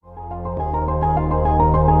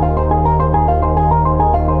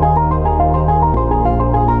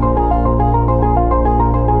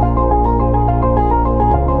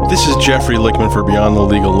Jeffrey Lickman for Beyond the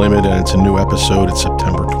Legal Limit, and it's a new episode. It's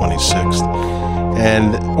September 26th.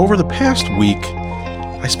 And over the past week,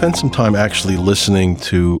 I spent some time actually listening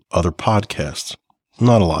to other podcasts.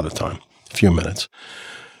 Not a lot of time, a few minutes.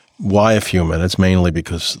 Why a few minutes? Mainly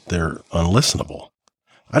because they're unlistenable.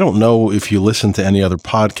 I don't know if you listen to any other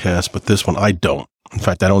podcast, but this one I don't. In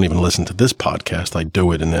fact, I don't even listen to this podcast. I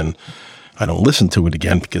do it and then I don't listen to it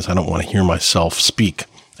again because I don't want to hear myself speak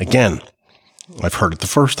again. I've heard it the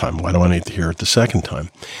first time. Why do I need to hear it the second time?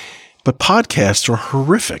 But podcasts are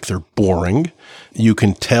horrific. They're boring. You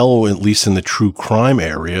can tell, at least in the true crime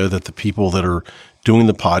area, that the people that are doing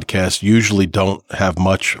the podcast usually don't have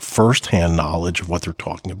much firsthand knowledge of what they're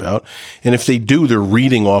talking about. And if they do, they're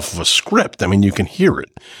reading off of a script. I mean, you can hear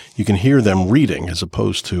it. You can hear them reading as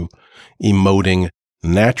opposed to emoting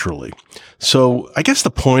naturally. So I guess the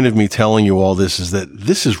point of me telling you all this is that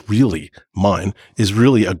this is really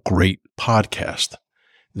a great podcast.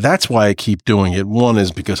 That's why I keep doing it. One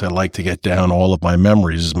is because I like to get down all of my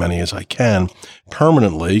memories, as many as I can,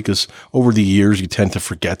 permanently, because over the years you tend to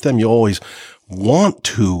forget them. You always want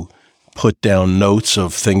to put down notes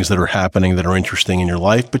of things that are happening that are interesting in your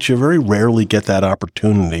life, but you very rarely get that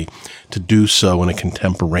opportunity to do so in a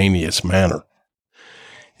contemporaneous manner.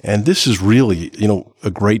 And this is really, a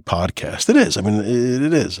great podcast. It is. I mean,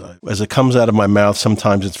 it is. As it comes out of my mouth,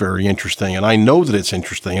 sometimes it's very interesting. And I know that it's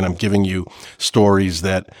interesting, and I'm giving you stories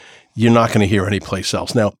that you're not going to hear anyplace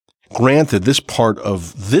else. Now, granted, this part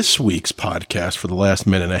of this week's podcast for the last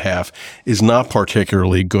minute and a half is not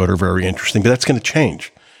particularly good or very interesting, but that's going to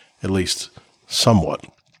change, at least somewhat.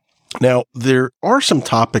 Now, there are some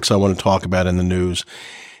topics I want to talk about in the news.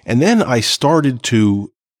 And then I started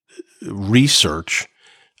to research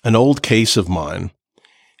an old case of mine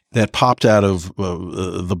that popped out of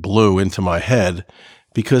the blue into my head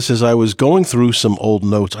because as I was going through some old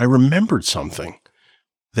notes, I remembered something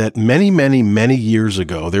that many, many, many years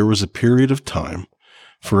ago, there was a period of time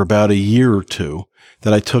for about a year or two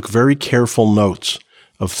that I took very careful notes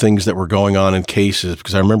of things that were going on in cases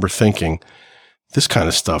because I remember thinking, this kind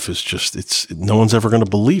of stuff is just, no one's ever going to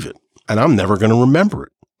believe it, and I'm never going to remember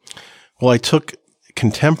it. Well, I took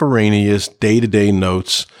contemporaneous day-to-day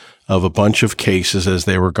notes of a bunch of cases as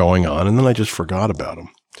they were going on, and then I just forgot about them.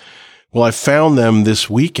 Well, I found them this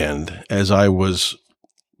weekend as I was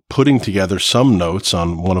putting together some notes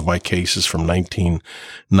on one of my cases from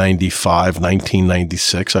 1995,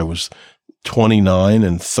 1996. I was 29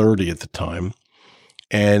 and 30 at the time.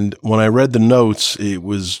 And when I read the notes, it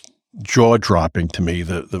was jaw-dropping to me.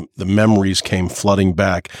 The memories came flooding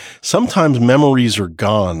back. Sometimes memories are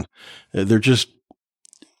gone. They're just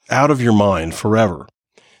out of your mind forever.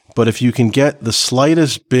 But if you can get the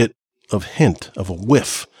slightest bit of hint, of a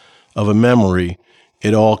whiff of a memory,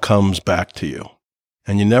 it all comes back to you.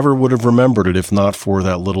 And you never would have remembered it if not for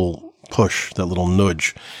that little push, that little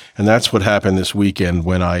nudge. And that's what happened this weekend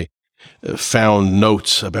when I found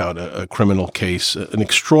notes about a criminal case, an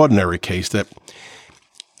extraordinary case that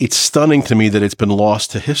it's stunning to me that it's been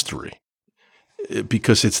lost to history.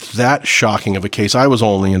 Because it's that shocking of a case. I was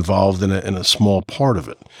only involved in a small part of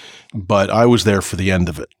it, but I was there for the end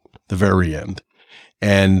of it, the very end.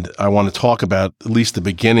 And I want to talk about at least the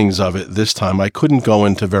beginnings of it this time. I couldn't go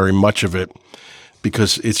into very much of it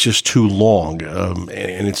because it's just too long,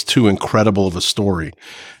 and it's too incredible of a story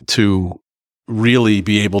to really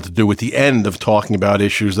be able to do at the end of talking about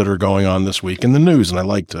issues that are going on this week in the news. And I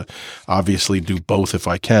like to obviously do both if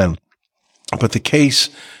I can. But the case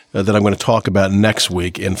that I'm going to talk about next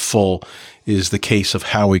week in full is the case of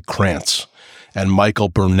Howie Krantz and Michael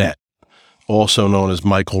Burnett, also known as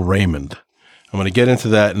Michael Raymond. I'm going to get into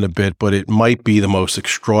that in a bit, but it might be the most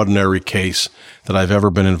extraordinary case that I've ever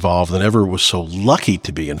been involved in, ever was so lucky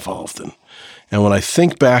to be involved in. And when I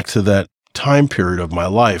think back to that time period of my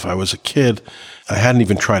life, I was a kid. I hadn't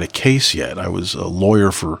even tried a case yet. I was a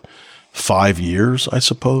lawyer for 5 years, I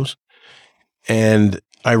suppose. And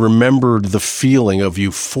I remembered the feeling of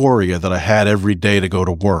euphoria that I had every day to go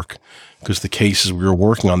to work because the cases we were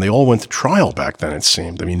working on, they all went to trial back then, it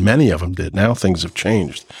seemed. I mean, many of them did. Now things have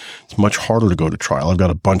changed. It's much harder to go to trial. I've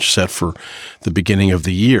got a bunch set for the beginning of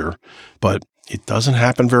the year, but it doesn't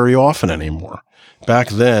happen very often anymore. Back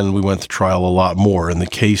then, we went to trial a lot more, and the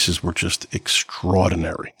cases were just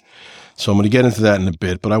extraordinary. So I'm going to get into that in a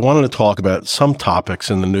bit, but I wanted to talk about some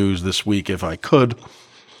topics in the news this week if I could.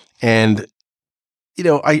 And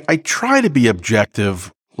I try to be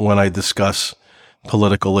objective when I discuss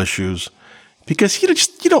political issues because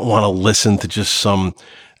you don't want to listen to just some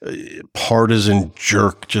partisan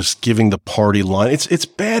jerk just giving the party line. It's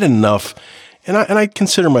bad enough, and I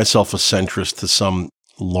consider myself a centrist to some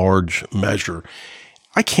large measure.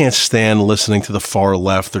 I can't stand listening to the far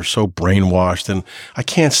left. They're so brainwashed. And I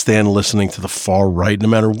can't stand listening to the far right. No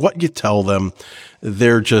matter what you tell them,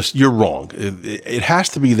 you're wrong. It has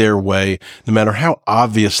to be their way, no matter how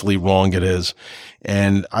obviously wrong it is.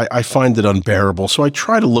 And I find it unbearable. So I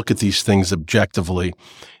try to look at these things objectively.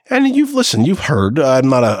 And you've heard, I'm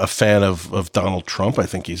not a fan of Donald Trump. I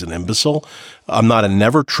think he's an imbecile. I'm not a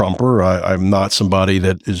never Trumper. I'm not somebody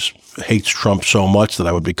that hates Trump so much that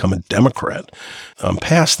I would become a Democrat. I'm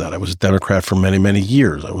past that. I was a Democrat for many, many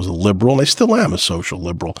years. I was a liberal, and I still am a social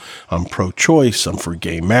liberal. I'm pro-choice. I'm for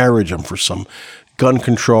gay marriage. I'm for some gun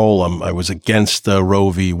control. I was against Roe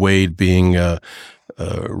v. Wade being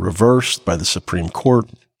reversed by the Supreme Court.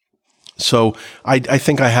 So I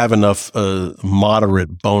think I have enough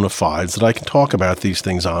moderate bona fides that I can talk about these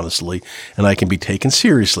things honestly, and I can be taken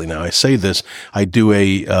seriously. Now, I say this, I do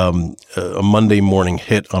a Monday morning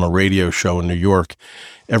hit on a radio show in New York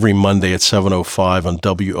every Monday at 7:05 on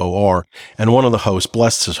WOR, and one of the hosts,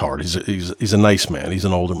 bless his heart, he's a nice man, he's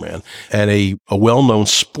an older man, and a well-known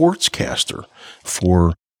sportscaster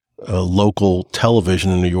for local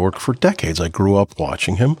television in New York for decades. I grew up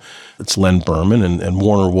watching him. It's Len Berman, and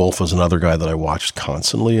Warner Wolf was another guy that I watched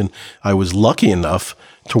constantly. And I was lucky enough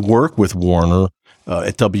to work with Warner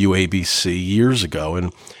at WABC years ago.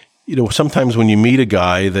 And, sometimes when you meet a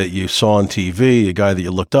guy that you saw on TV, a guy that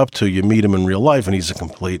you looked up to, you meet him in real life and he's a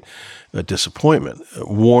complete disappointment.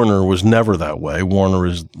 Warner was never that way. Warner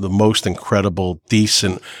is the most incredible,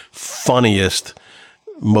 decent, funniest,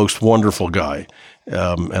 most wonderful guy.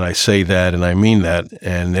 And I say that and I mean that.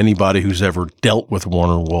 And anybody who's ever dealt with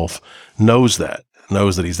Warner Wolf knows that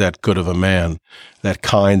he's that good of a man, that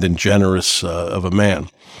kind and generous of a man.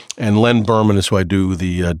 And Len Berman is who I do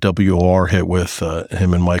the WOR hit with,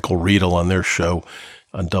 him and Michael Riedel on their show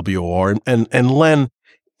on WOR. And Len,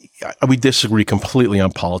 we disagree completely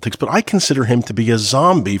on politics, but I consider him to be a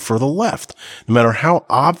zombie for the left. No matter how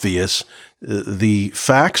obvious the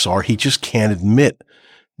facts are, he just can't admit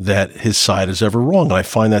that his side is ever wrong. And I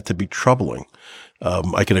find that to be troubling.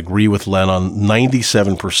 I can agree with Len on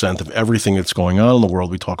 97% of everything that's going on in the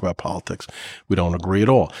world. We talk about politics. We don't agree at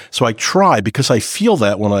all. So I try, because I feel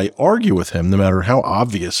that when I argue with him, no matter how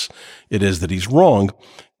obvious it is that he's wrong,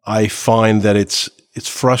 I find that it's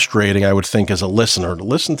frustrating, I would think, as a listener to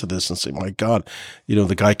listen to this and say, my God,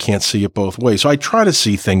 the guy can't see it both ways. So I try to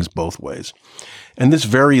see things both ways. And this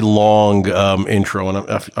very long intro, and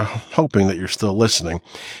I'm hoping that you're still listening.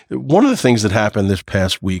 One of the things that happened this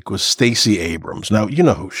past week was Stacey Abrams. Now, you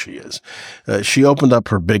know who she is. She opened up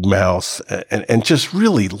her big mouth and just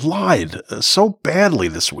really lied so badly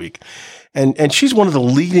this week. And she's one of the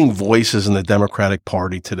leading voices in the Democratic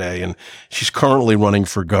Party today, and she's currently running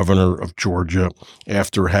for governor of Georgia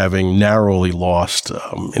after having narrowly lost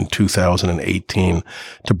in 2018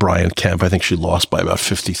 to Brian Kemp. I think she lost by about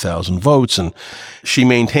 50,000 votes, and she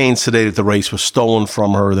maintains today that the race was stolen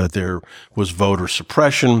from her, that there was voter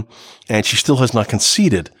suppression, and she still has not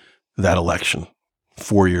conceded that election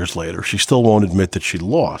 4 years later. She still won't admit that she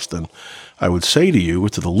lost, and I would say to you,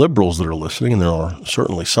 to the liberals that are listening, and there are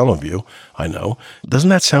certainly some of you, I know, doesn't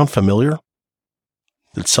that sound familiar?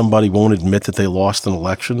 That somebody won't admit that they lost an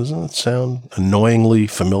election? Doesn't it sound annoyingly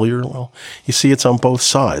familiar? Well, you see, it's on both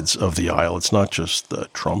sides of the aisle. It's not just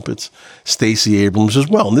Trump, it's Stacey Abrams as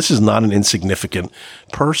well. And this is not an insignificant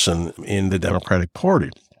person in the Democratic Party.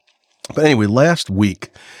 But anyway, last week,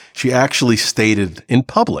 she actually stated in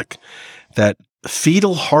public that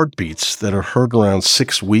fetal heartbeats that are heard around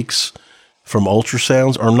 6 weeks from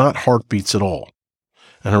ultrasounds are not heartbeats at all.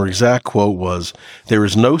 And her exact quote was, "There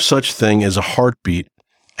is no such thing as a heartbeat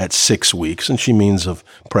at 6 weeks." And she means of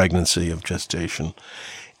pregnancy, of gestation.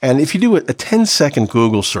 And if you do a 10-second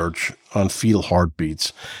Google search on fetal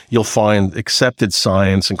heartbeats, you'll find accepted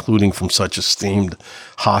science, including from such esteemed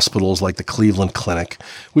hospitals like the Cleveland Clinic,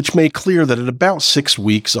 which made clear that at about 6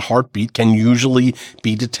 weeks, a heartbeat can usually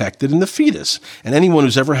be detected in the fetus. And anyone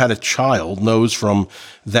who's ever had a child knows from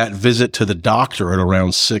that visit to the doctor at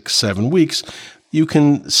around 6, 7 weeks, you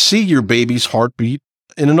can see your baby's heartbeat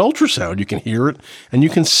in an ultrasound. You can hear it and you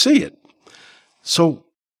can see it. So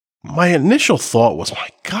my initial thought was, my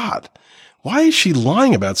God, why is she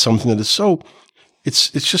lying about something that is so, it's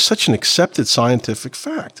just such an accepted scientific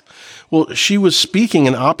fact? Well, she was speaking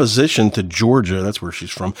in opposition to Georgia, that's where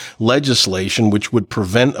she's from, legislation which would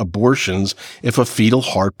prevent abortions if a fetal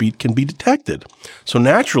heartbeat can be detected. So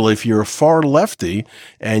naturally, if you're a far lefty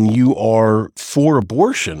and you are for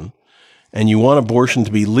abortion, and you want abortion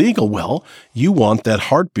to be legal, well, you want that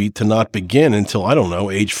heartbeat to not begin until, I don't know,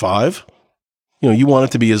 age 5. You want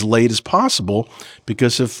it to be as late as possible,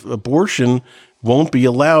 because if abortion won't be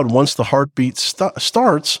allowed once the heartbeat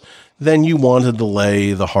starts, then you want to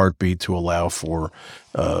delay the heartbeat to allow for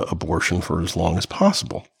abortion for as long as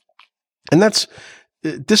possible. And that's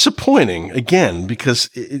disappointing, again, because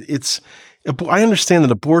I understand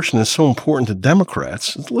that abortion is so important to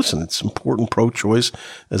Democrats. Listen, it's important pro-choice,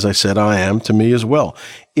 as I said, I am, to me as well.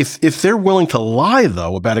 If they're willing to lie,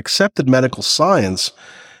 though, about accepted medical science,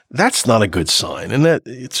 that's not a good sign, and that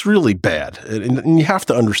it's really bad. And you have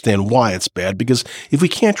to understand why it's bad, because if we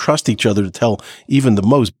can't trust each other to tell even the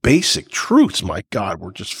most basic truths, my God,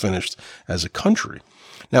 we're just finished as a country.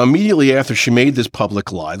 Now, immediately after she made this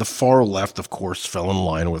public lie, the far left, of course, fell in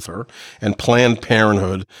line with her, and Planned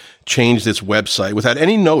Parenthood changed its website without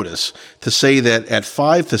any notice to say that at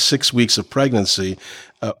 5 to 6 weeks of pregnancy,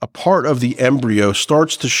 a part of the embryo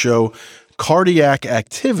starts to show cardiac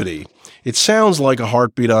activity. It sounds like a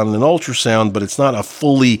heartbeat on an ultrasound, but it's not a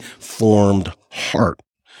fully formed heart.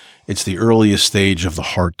 It's the earliest stage of the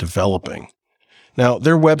heart developing. Now,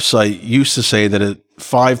 their website used to say that at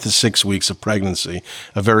 5 to 6 weeks of pregnancy,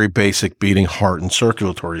 a very basic beating heart and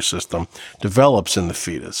circulatory system develops in the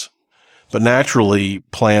fetus. But naturally,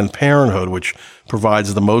 Planned Parenthood, which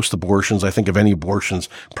provides the most abortions, I think, of any abortions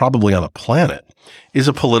probably on the planet, is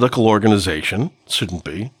a political organization. Should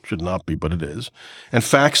not be, but it is. And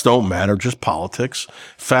facts don't matter, just politics.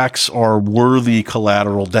 Facts are worthy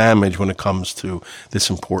collateral damage when it comes to this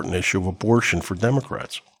important issue of abortion for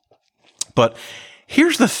Democrats. But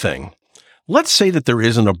here's the thing. Let's say that there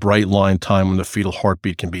isn't a bright line time when the fetal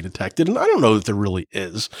heartbeat can be detected, and I don't know that there really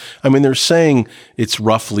is. I mean, they're saying it's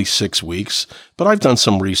roughly 6 weeks, but I've done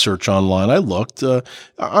some research online. I looked.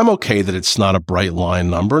 I'm okay that it's not a bright line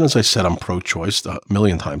number, and as I said, I'm pro-choice. A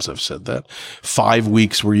million times I've said that. 5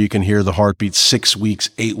 weeks where you can hear the heartbeat, 6 weeks,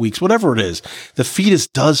 8 weeks, whatever it is. The fetus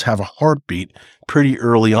does have a heartbeat pretty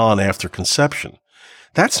early on after conception.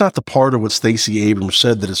 That's not the part of what Stacey Abrams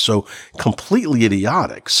said that is so completely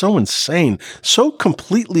idiotic, so insane, so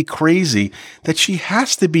completely crazy that she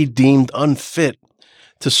has to be deemed unfit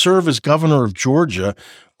to serve as governor of Georgia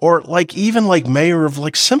or even mayor of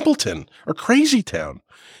Simpleton or Crazy Town.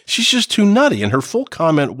 She's just too nutty. And her full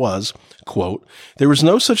comment was, quote, "There is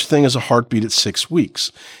no such thing as a heartbeat at 6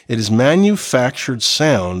 weeks. It is manufactured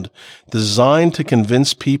sound designed to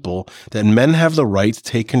convince people that men have the right to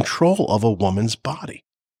take control of a woman's body."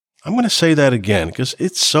 I'm going to say that again because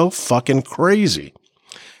it's so fucking crazy.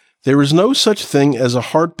 There is no such thing as a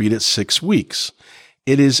heartbeat at 6 weeks.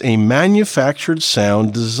 It is a manufactured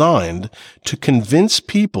sound designed to convince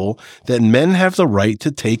people that men have the right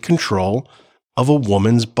to take control of a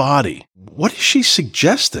woman's body. What is she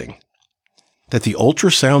suggesting? That the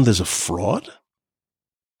ultrasound is a fraud?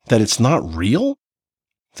 That it's not real?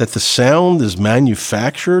 That the sound is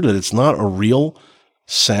manufactured? That it's not a real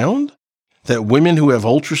sound? That women who have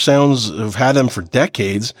ultrasounds, have had them for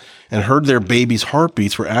decades and heard their baby's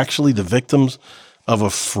heartbeats were actually the victims of a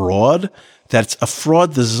fraud? That's a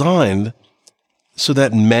fraud designed so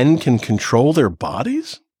that men can control their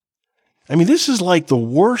bodies? I mean, this is like the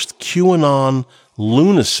worst QAnon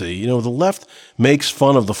lunacy. You know, the left makes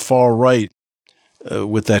fun of the far right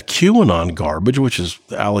with that QAnon garbage, which is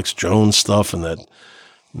Alex Jones stuff and that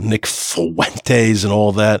Nick Fuentes and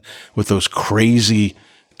all that with those crazy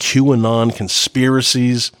QAnon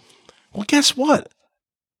conspiracies. Well, guess what?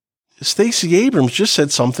 Stacey Abrams just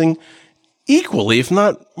said something equally, if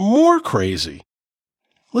not more crazy.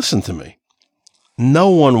 Listen to me. No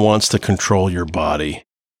one wants to control your body.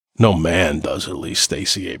 No man does, at least,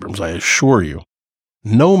 Stacey Abrams, I assure you.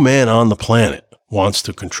 No man on the planet wants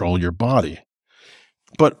to control your body.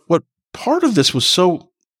 But what part of this was so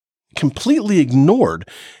completely ignored,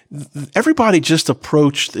 everybody just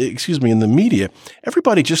approached, in the media,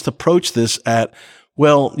 everybody just approached this at,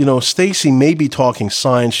 well, you know, Stacey may be talking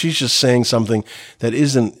science. She's just saying something that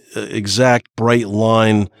isn't exact bright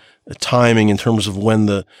line timing in terms of when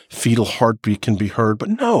the fetal heartbeat can be heard. But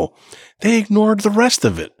no, they ignored the rest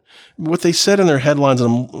of it. What they said in their headlines,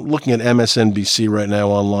 and I'm looking at MSNBC right now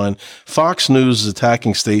online, Fox News is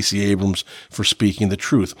attacking Stacey Abrams for speaking the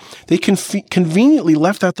truth. They conveniently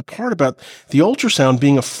left out the part about the ultrasound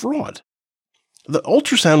being a fraud. The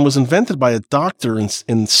ultrasound was invented by a doctor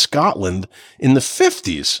in Scotland in the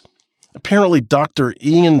 50s. Apparently, Dr.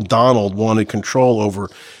 Ian Donald wanted control over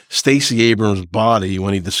Stacey Abrams' body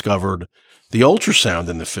when he discovered the ultrasound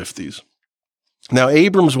in the 50s. Now,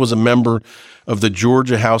 Abrams was a member of the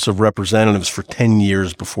Georgia House of Representatives for 10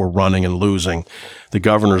 years before running and losing the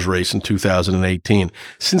governor's race in 2018.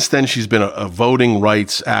 Since then, she's been a voting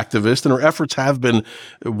rights activist, and her efforts have been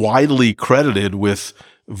widely credited with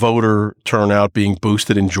voter turnout being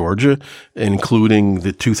boosted in Georgia, including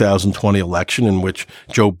the 2020 election in which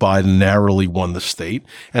Joe Biden narrowly won the state,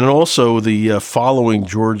 and also the following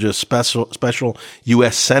Georgia special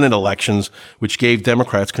U.S. Senate elections, which gave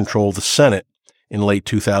Democrats control of the Senate in late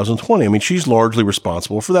 2020. I mean, she's largely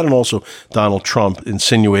responsible for that, and also Donald Trump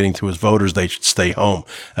insinuating to his voters they should stay home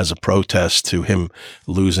as a protest to him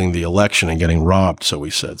losing the election and getting robbed, so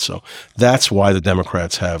he said. So that's why the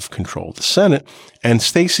Democrats have control of the Senate, and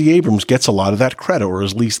Stacey Abrams gets a lot of that credit, or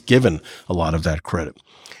is at least given a lot of that credit.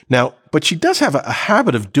 Now, but she does have a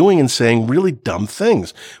habit of doing and saying really dumb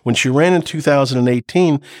things. When she ran in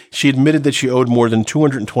 2018, she admitted that she owed more than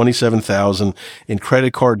 $227,000 in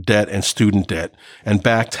credit card debt and student debt, and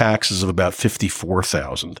back taxes of about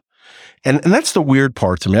 $54,000. And that's the weird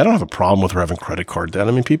part to me. I don't have a problem with her having credit card debt.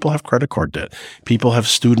 I mean, people have credit card debt. People have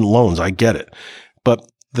student loans. I get it. But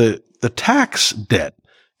the tax debt,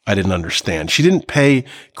 I didn't understand. She didn't pay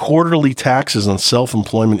quarterly taxes on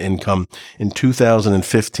self-employment income in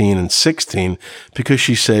 2015 and 16 because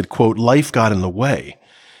she said, quote, life got in the way.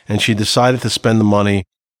 And she decided to spend the money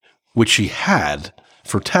which she had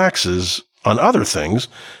for taxes on other things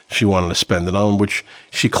she wanted to spend it on, which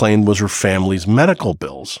she claimed was her family's medical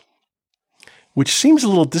bills. Which seems a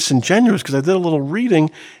little disingenuous because I did a little reading,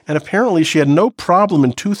 and apparently she had no problem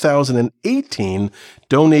in 2018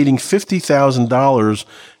 donating $50,000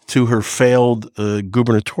 to her failed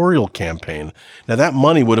gubernatorial campaign. Now, that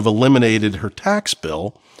money would have eliminated her tax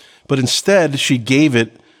bill, but instead she gave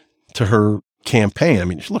it to her campaign. I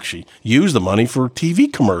mean, look, she used the money for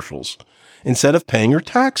TV commercials instead of paying her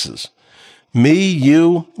taxes. Me,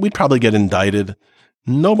 you, we'd probably get indicted.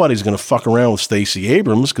 Nobody's going to fuck around with Stacey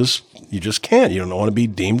Abrams because you just can't. You don't want to be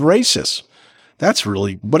deemed racist. That's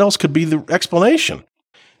really, what else could be the explanation?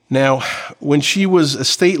 Now, when she was a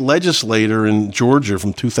state legislator in Georgia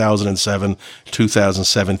from 2007 to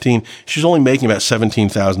 2017, she was only making about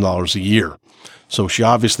 $17,000 a year. So she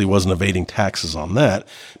obviously wasn't evading taxes on that,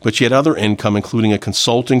 but she had other income, including a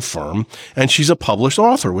consulting firm, and she's a published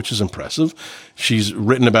author, which is impressive. She's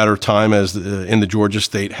written about her time as in the Georgia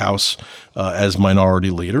State House as minority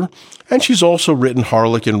leader, and she's also written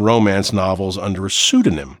Harlequin romance novels under a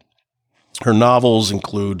pseudonym. Her novels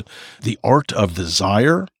include The Art of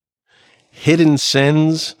Desire, Hidden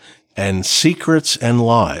Sins, and Secrets and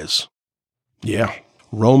Lies. Yeah,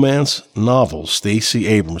 romance novels, Stacey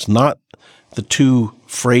Abrams, not the two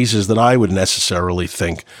phrases that I would necessarily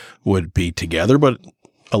think would be together, but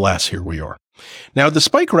alas, here we are. Now,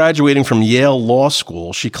 despite graduating from Yale Law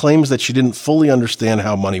School, she claims that she didn't fully understand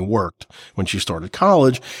how money worked when she started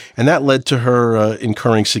college, and that led to her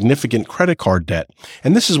incurring significant credit card debt.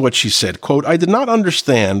 And this is what she said, quote, I did not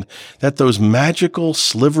understand that those magical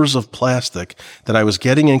slivers of plastic that I was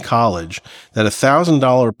getting in college, that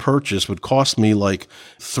 $1,000 purchase would cost me like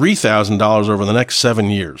 $3,000 over the next 7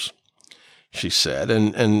 years. She said,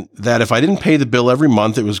 and that if I didn't pay the bill every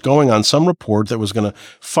month, it was going on some report that was going to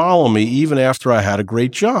follow me even after I had a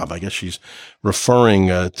great job. I guess she's referring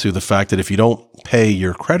to the fact that if you don't pay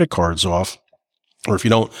your credit cards off, or if you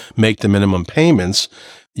don't make the minimum payments,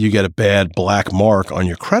 you get a bad black mark on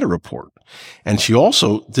your credit report. And she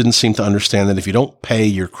also didn't seem to understand that if you don't pay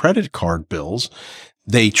your credit card bills,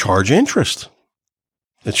 they charge interest.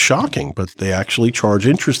 It's shocking, but they actually charge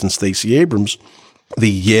interest. And Stacey Abrams, the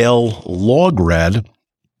Yale law grad,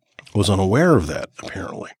 was unaware of that,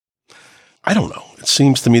 apparently. I don't know. It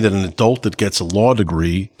seems to me that an adult that gets a law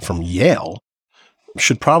degree from Yale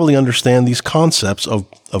should probably understand these concepts of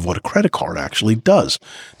what a credit card actually does,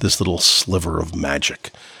 this little sliver of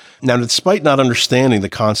magic. Now, despite not understanding the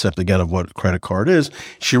concept, again, of what a credit card is,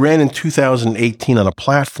 she ran in 2018 on a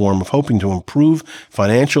platform of hoping to improve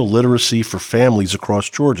financial literacy for families across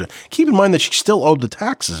Georgia. Keep in mind that she still owed the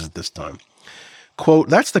taxes at this time. Quote,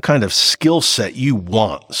 that's the kind of skill set you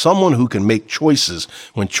want, someone who can make choices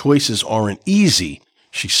when choices aren't easy,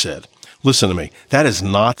 she said. Listen to me, that is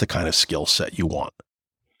not the kind of skill set you want.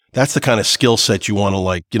 That's the kind of skill set you want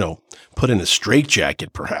to, put in a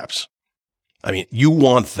straitjacket, perhaps. I mean, you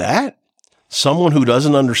want that? Someone who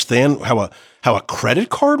doesn't understand how a credit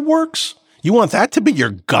card works? You want that to be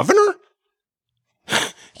your governor?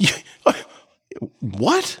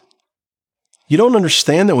 What? You don't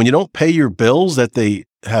understand that when you don't pay your bills that they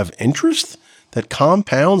have interest that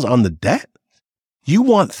compounds on the debt? You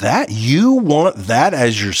want that? You want that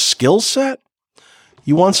as your skill set?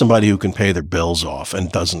 You want somebody who can pay their bills off and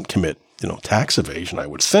doesn't commit, tax evasion, I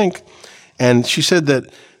would think. And she said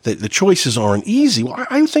that the choices aren't easy. Well,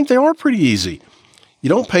 I think they are pretty easy. You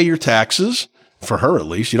don't pay your taxes, for her at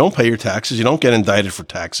least. You don't pay your taxes. You don't get indicted for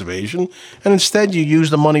tax evasion. And instead, you use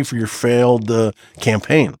the money for your failed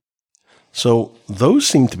campaign. So those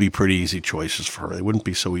seem to be pretty easy choices for her. They wouldn't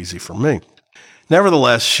be so easy for me.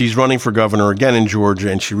 Nevertheless, she's running for governor again in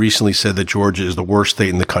Georgia, and she recently said that Georgia is the worst state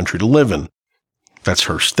in the country to live in. That's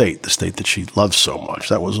her state, the state that she loves so much.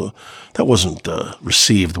 That wasn't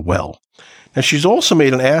received well. Now, she's also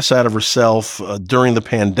made an ass out of herself during the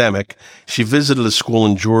pandemic. She visited a school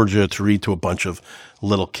in Georgia to read to a bunch of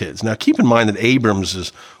little kids. Now, keep in mind that Abrams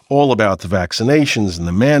is all about the vaccinations and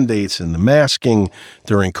the mandates and the masking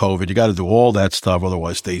during COVID. You got to do all that stuff.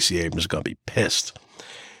 Otherwise, Stacey Abrams is going to be pissed.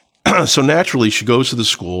 So naturally, she goes to the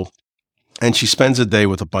school and she spends a day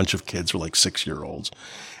with a bunch of kids who are like 6-year-olds.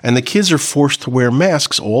 And the kids are forced to wear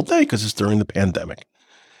masks all day because it's during the pandemic.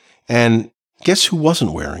 And guess who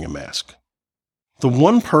wasn't wearing a mask? The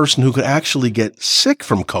one person who could actually get sick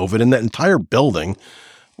from COVID in that entire building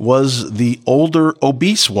was the older,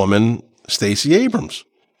 obese woman, Stacey Abrams.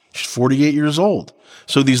 She's 48 years old.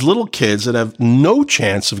 So these little kids that have no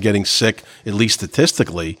chance of getting sick, at least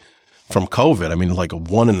statistically, from COVID, I mean, like a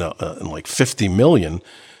 1 in like 50 million,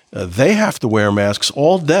 they have to wear masks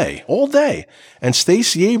all day. And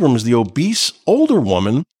Stacey Abrams, the obese older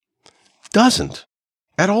woman, doesn't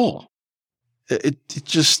at all. It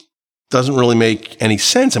just doesn't really make any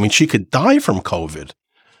sense. I mean, she could die from COVID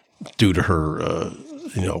due to her,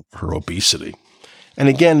 her obesity. And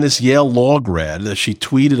again, this Yale law grad, she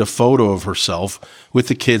tweeted a photo of herself with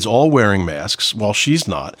the kids all wearing masks while she's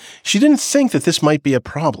not. She didn't think that this might be a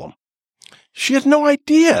problem. She had no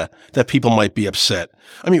idea that people might be upset.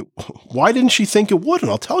 I mean, why didn't she think it would?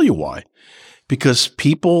 And I'll tell you why. Because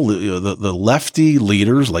people, the lefty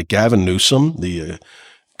leaders like Gavin Newsom, the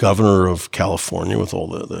governor of California with all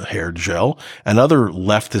the hair gel, and other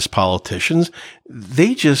leftist politicians,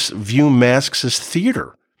 they just view masks as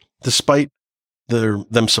theater, despite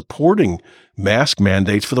them supporting mask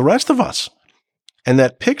mandates for the rest of us. And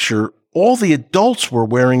that picture, all the adults were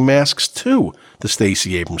wearing masks too, the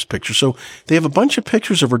Stacey Abrams picture. So they have a bunch of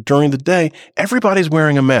pictures of her during the day. Everybody's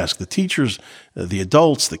wearing a mask. The teachers, the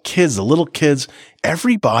adults, the kids, the little kids,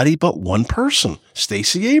 everybody but one person,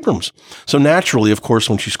 Stacey Abrams. So naturally, of course,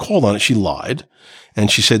 when she's called on it, she lied.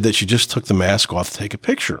 And she said that she just took the mask off to take a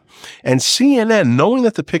picture. And CNN, knowing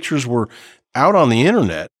that the pictures were out on the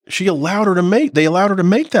internet, they allowed her to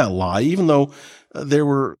make that lie, even though there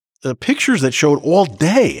were pictures that showed all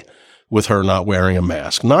day with her not wearing a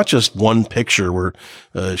mask, not just one picture where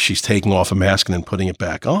she's taking off a mask and then putting it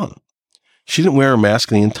back on. She didn't wear a mask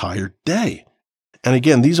the entire day. And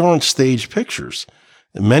again, these aren't staged pictures.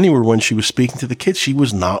 Many were when she was speaking to the kids. She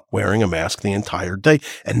was not wearing a mask the entire day,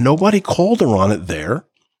 and nobody called her on it there.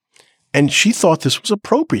 And she thought this was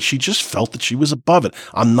appropriate. She just felt that she was above it.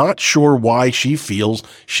 I'm not sure why she feels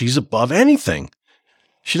she's above anything.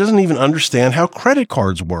 She doesn't even understand how credit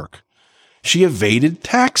cards work. She evaded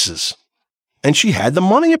taxes. And she had the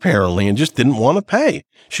money apparently and just didn't want to pay.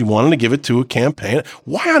 She wanted to give it to a campaign.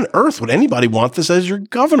 Why on earth would anybody want this as your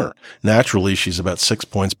governor? Naturally, she's about 6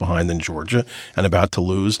 points behind in Georgia and about to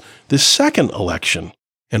lose this second election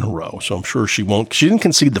in a row. So I'm sure she didn't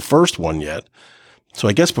concede the first one yet. So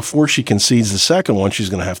I guess before she concedes the second one, she's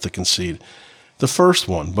going to have to concede the first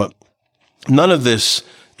one. But none of this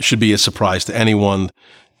should be a surprise to anyone.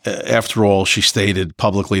 After all, she stated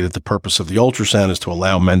publicly that the purpose of the ultrasound is to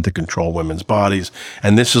allow men to control women's bodies.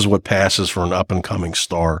 And this is what passes for an up-and-coming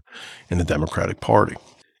star in the Democratic Party.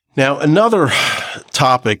 Now, another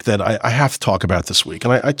topic that I have to talk about this week,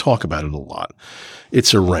 and I talk about it a lot,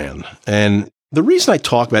 it's Iran. And the reason I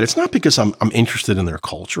talk about it, it's not because I'm interested in their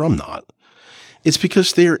culture. I'm not. It's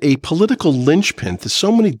because they're a political linchpin to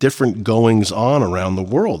so many different goings on around the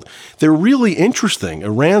world. They're really interesting.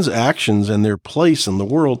 Iran's actions and their place in the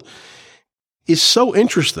world is so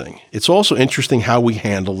interesting. It's also interesting how we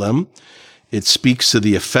handle them. It speaks to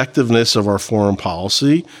the effectiveness of our foreign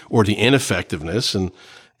policy or the ineffectiveness,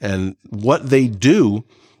 and what they do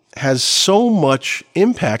has so much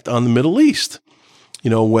impact on the Middle East. You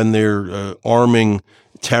know, when they're arming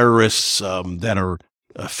terrorists that are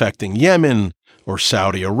affecting Yemen, or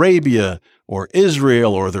Saudi Arabia, or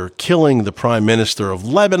Israel, or they're killing the prime minister of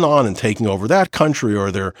Lebanon and taking over that country,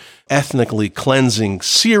 or they're ethnically cleansing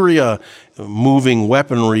Syria, moving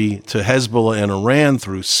weaponry to Hezbollah and Iran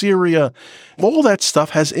through Syria. All that stuff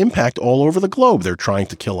has impact all over the globe. They're trying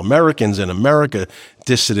to kill Americans in America,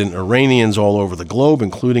 dissident Iranians all over the globe,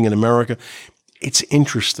 including in America. It's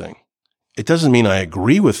interesting. It doesn't mean I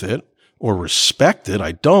agree with it or respect it.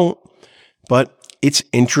 I don't. But it's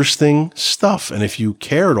interesting stuff. And if you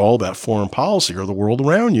care at all about foreign policy or the world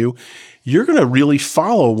around you, you're going to really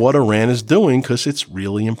follow what Iran is doing because it's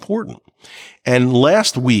really important. And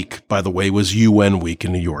last week, by the way, was UN week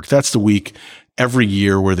in New York. That's the week every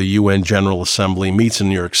year where the UN General Assembly meets in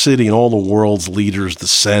New York City and all the world's leaders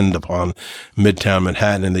descend upon Midtown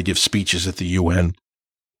Manhattan and they give speeches at the UN.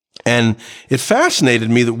 And it fascinated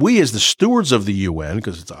me that we, as the stewards of the UN,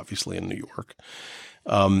 because it's obviously in New York,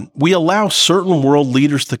 we allow certain world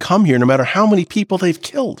leaders to come here no matter how many people they've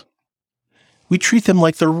killed. We treat them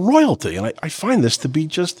like they're royalty. And I find this to be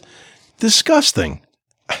just disgusting.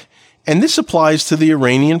 And this applies to the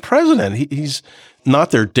Iranian president. He's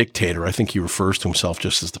not their dictator. I think he refers to himself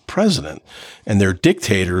just as the president. And their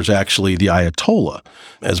dictator is actually the Ayatollah.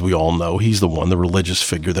 As we all know, he's the religious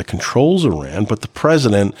figure that controls Iran. But the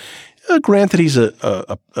president, granted, he's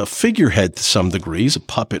a figurehead to some degree. He's a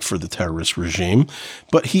puppet for the terrorist regime.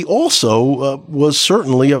 But he also was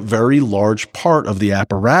certainly a very large part of the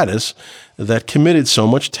apparatus that committed so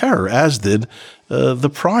much terror, as did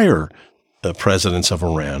the prior presidents of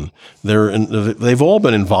Iran. They've all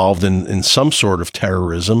been involved in some sort of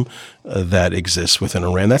terrorism that exists within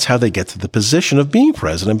Iran. That's how they get to the position of being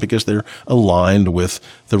president, because they're aligned with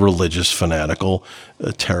the religious, fanatical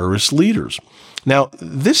terrorist leaders. Now,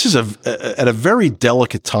 this is at a very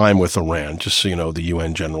delicate time with Iran, just so you know, the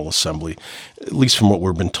UN General Assembly, at least from what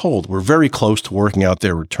we've been told. We're very close to working out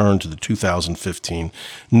their return to the 2015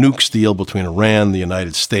 nukes deal between Iran, the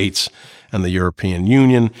United States, and the European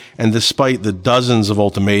Union. And despite the dozens of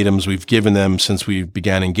ultimatums we've given them since we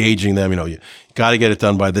began engaging them, you got to get it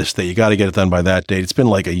done by this date, you got to get it done by that date. It's been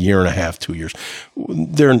like a year and a half, 2 years.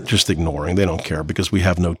 They're just ignoring. They don't care because we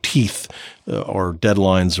have no teeth. Our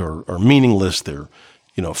deadlines are meaningless. They're,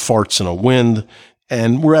 farts in a wind.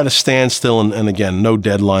 And we're at a standstill. And again, no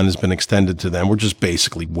deadline has been extended to them. We're just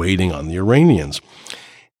basically waiting on the Iranians.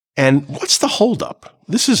 And what's the holdup?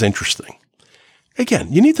 This is interesting.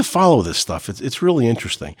 Again, you need to follow this stuff. It's really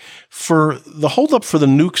interesting. For the holdup for the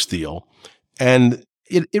nukes deal, and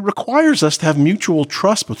it requires us to have mutual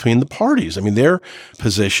trust between the parties. I mean, their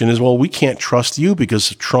position is, well, we can't trust you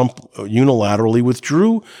because Trump unilaterally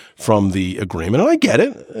withdrew from the agreement. And I get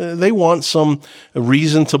it. They want some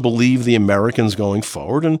reason to believe the Americans going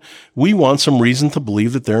forward, and we want some reason to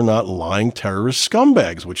believe that they're not lying terrorist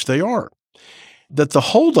scumbags, which they are. That the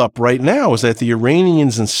holdup right now is that the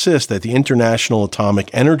Iranians insist that the International Atomic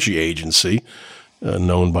Energy Agency,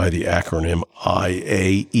 known by the acronym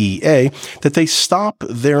IAEA, that they stop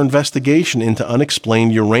their investigation into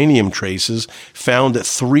unexplained uranium traces found at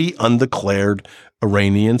 3 undeclared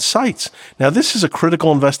Iranian sites. Now, this is a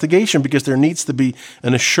critical investigation because there needs to be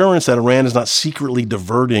an assurance that Iran is not secretly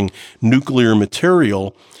diverting nuclear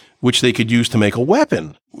material, which they could use to make a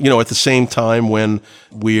weapon. At the same time when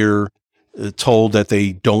we're told that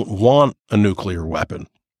they don't want a nuclear weapon.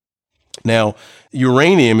 Now,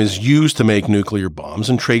 uranium is used to make nuclear bombs,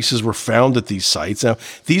 and traces were found at these sites. Now,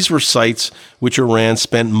 these were sites which Iran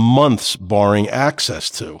spent months barring access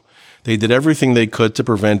to. They did everything they could to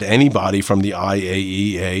prevent anybody from the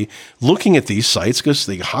IAEA looking at these sites because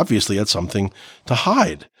they obviously had something to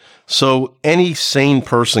hide. So any sane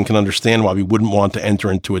person can understand why we wouldn't want to enter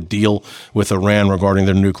into a deal with Iran regarding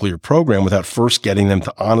their nuclear program without first getting them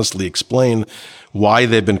to honestly explain why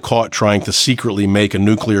they've been caught trying to secretly make a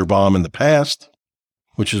nuclear bomb in the past,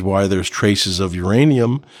 which is why there's traces of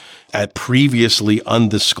uranium at previously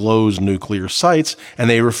undisclosed nuclear sites, and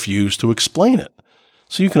they refuse to explain it.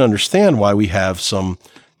 So you can understand why we have some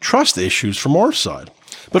trust issues from our side.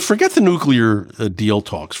 But forget the nuclear deal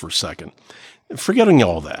talks for a second. Forgetting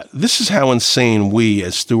all that, this is how insane we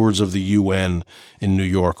as stewards of the UN in New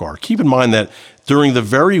York are. Keep in mind that during the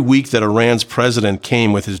very week that Iran's president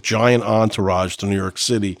came with his giant entourage to New York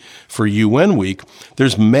City for UN week,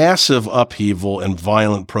 there's massive upheaval and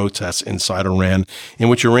violent protests inside Iran in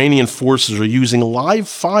which Iranian forces are using live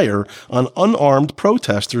fire on unarmed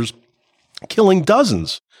protesters, killing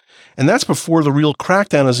dozens. And that's before the real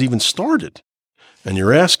crackdown has even started. And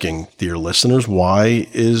you're asking, dear listeners, why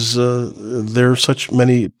is there such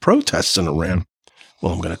many protests in Iran?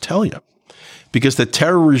 Well, I'm going to tell you. Because the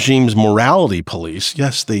terror regime's morality police,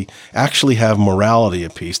 yes, they actually have morality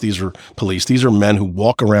police. These are police. These are men who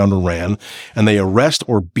walk around Iran and they arrest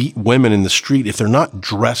or beat women in the street if they're not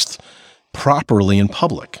dressed properly in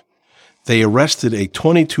public. They arrested a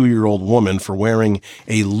 22-year-old woman for wearing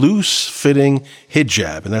a loose-fitting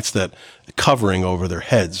hijab, and that's that covering over their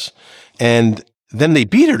heads. And then they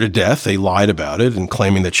beat her to death. They lied about it and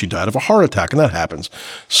claiming that she died of a heart attack. And that happens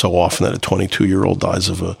so often that a 22-year-old dies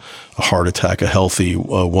of a heart attack, a healthy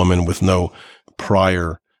woman with no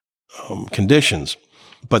prior conditions.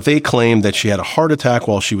 But they claimed that she had a heart attack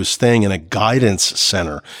while she was staying in a guidance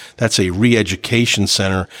center. That's a re-education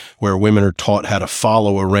center where women are taught how to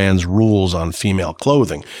follow Iran's rules on female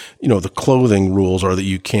clothing. The clothing rules are that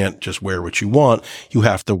you can't just wear what you want. You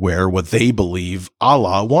have to wear what they believe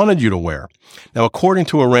Allah wanted you to wear. Now, according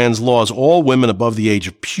to Iran's laws, all women above the age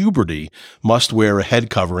of puberty must wear a head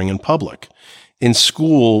covering in public. In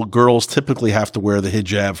school, girls typically have to wear the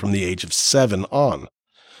hijab from the age of 7 on.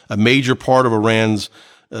 A major part of Iran's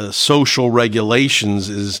social regulations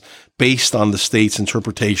is based on the state's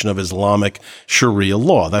interpretation of Islamic Sharia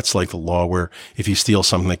law. That's like the law where if you steal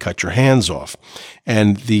something, they cut your hands off.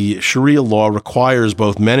 And the Sharia law requires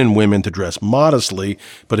both men and women to dress modestly,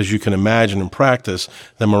 but as you can imagine in practice,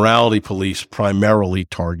 the morality police primarily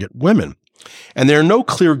target women. And there are no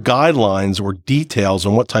clear guidelines or details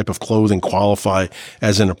on what type of clothing qualify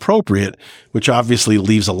as inappropriate, which obviously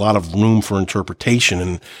leaves a lot of room for interpretation.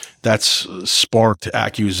 And that's sparked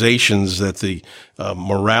accusations that the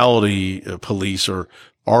morality police are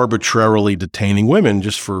arbitrarily detaining women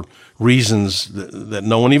just for reasons that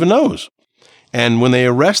no one even knows. And when they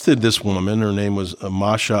arrested this woman, her name was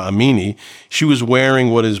Masha Amini, she was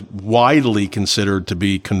wearing what is widely considered to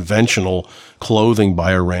be conventional clothing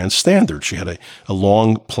by Iran's standards. She had a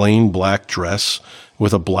long, plain black dress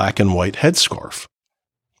with a black and white headscarf.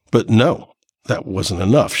 But no, that wasn't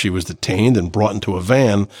enough. She was detained and brought into a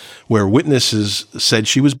van where witnesses said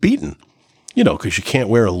she was beaten. Because you can't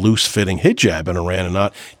wear a loose-fitting hijab in Iran and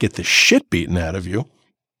not get the shit beaten out of you.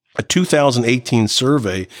 A 2018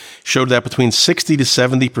 survey showed that between 60 to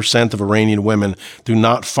 70% of Iranian women do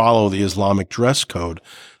not follow the Islamic dress code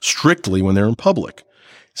strictly when they're in public.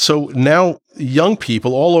 So now young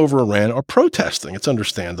people all over Iran are protesting. It's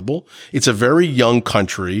understandable. It's a very young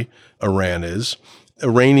country, Iran is.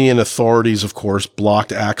 Iranian authorities, of course,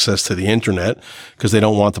 blocked access to the internet because they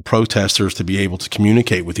don't want the protesters to be able to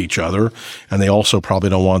communicate with each other. And they also probably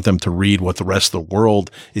don't want them to read what the rest of the world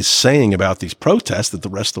is saying about these protests, that the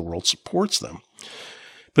rest of the world supports them.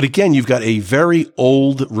 But again, you've got a very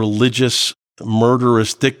old, religious,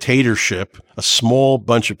 murderous dictatorship, a small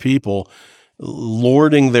bunch of people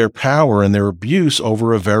lording their power and their abuse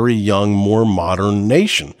over a very young, more modern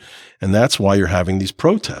nation. And that's why you're having these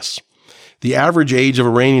protests. The average age of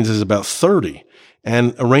Iranians is about 30,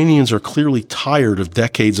 and Iranians are clearly tired of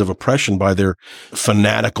decades of oppression by their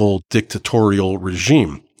fanatical dictatorial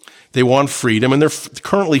regime. They want freedom, and they're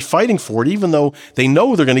currently fighting for it, even though they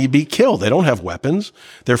know they're going to be killed. They don't have weapons.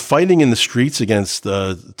 They're fighting in the streets against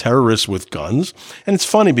terrorists with guns. And it's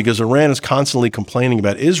funny because Iran is constantly complaining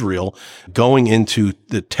about Israel going into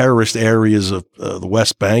the terrorist areas of the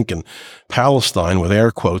West Bank and Palestine, with air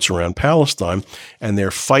quotes around Palestine, and they're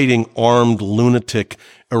fighting armed, lunatic,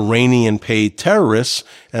 Iranian-paid terrorists.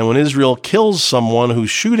 And when Israel kills someone who's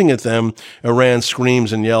shooting at them, Iran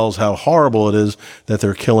screams and yells how horrible it is that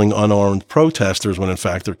they're killing unarmed protesters when in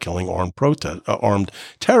fact they're killing armed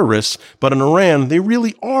terrorists. But in Iran, they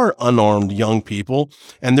really are unarmed young people,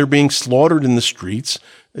 and they're being slaughtered in the streets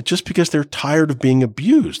just because they're tired of being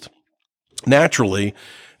abused. Naturally,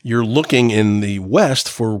 you're looking in the West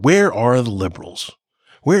for where are the liberals?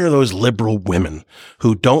 Where are those liberal women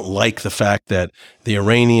who don't like the fact that the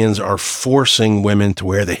Iranians are forcing women to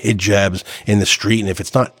wear the hijabs in the street? And if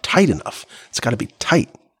it's not tight enough, it's got to be tight,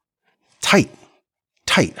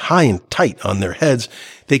 high and tight on their heads.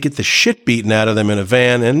 They get the shit beaten out of them in a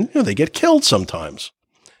van, and they get killed sometimes.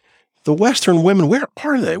 The Western women, where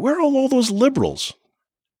are they? Where are all those liberals?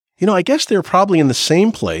 I guess they're probably in the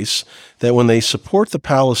same place that when they support the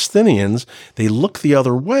Palestinians, they look the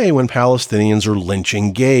other way when Palestinians are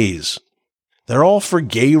lynching gays. They're all for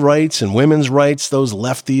gay rights and women's rights, those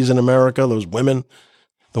lefties in America, those women,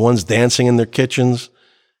 the ones dancing in their kitchens.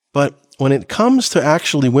 But when it comes to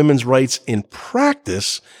actually women's rights in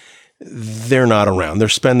practice, they're not around. They're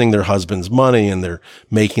spending their husband's money and they're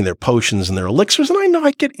making their potions and their elixirs. And I know I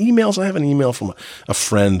get emails. I have an email from a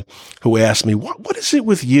friend who asked me, what is it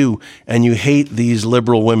with you and you hate these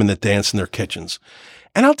liberal women that dance in their kitchens?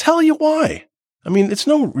 And I'll tell you why. I mean, it's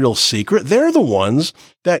no real secret. They're the ones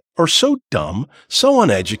that are so dumb, so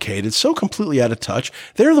uneducated, so completely out of touch.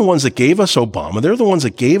 They're the ones that gave us Obama. They're the ones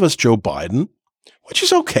that gave us Joe Biden. Which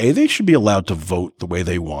is okay. They should be allowed to vote the way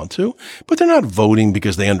they want to, but they're not voting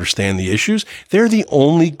because they understand the issues. They're the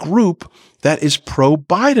only group that is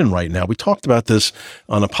pro-Biden right now. We talked about this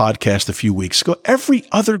on a podcast a few weeks ago. Every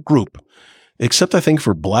other group, except I think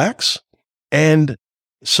for blacks and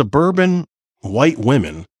suburban white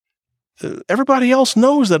women, everybody else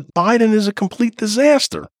knows that Biden is a complete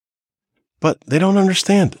disaster, but they don't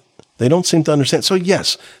understand it. They don't seem to understand. So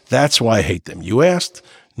yes, that's why I hate them. You asked,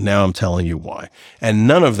 Now I'm telling you why. And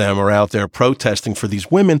none of them are out there protesting for these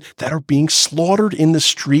women that are being slaughtered in the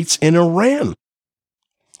streets in Iran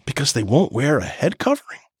because they won't wear a head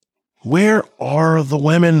covering. Where are the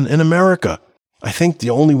women in America? I think the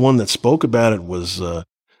only one that spoke about it was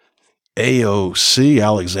AOC,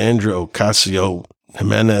 Alexandra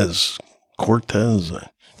Ocasio-Jimenez Cortez.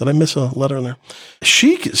 Did I miss a letter in there?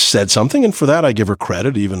 She said something, and for that I give her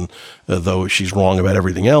credit, even though she's wrong about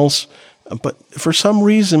everything else. But for some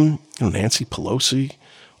reason, Nancy Pelosi,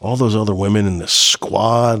 all those other women in the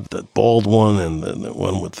squad, the bald one and the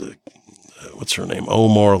one with the, what's her name,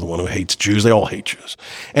 Omar, the one who hates Jews, they all hate Jews.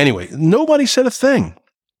 Anyway, nobody said a thing.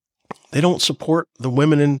 They don't support the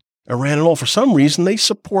women in Iran at all. For some reason, they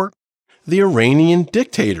support the Iranian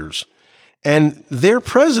dictators. And their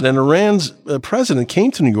president, Iran's president,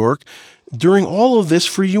 came to New York during all of this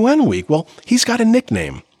for UN Week. Well, he's got a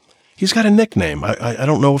nickname. He's got a nickname. I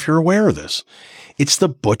don't know if you're aware of this. It's the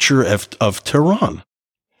Butcher of Tehran.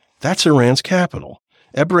 That's Iran's capital.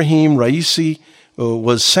 Ebrahim Raisi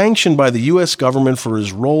was sanctioned by the U.S. government for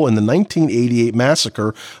his role in the 1988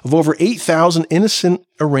 massacre of over 8,000 innocent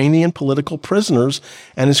Iranian political prisoners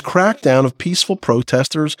and his crackdown of peaceful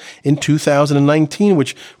protesters in 2019,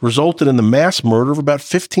 which resulted in the mass murder of about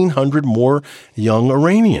 1,500 more young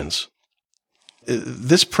Iranians.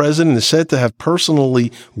 This president is said to have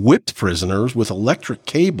personally whipped prisoners with electric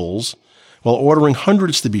cables while ordering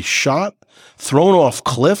hundreds to be shot, thrown off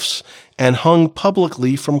cliffs, and hung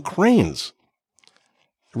publicly from cranes.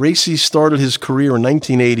 Raisi started his career in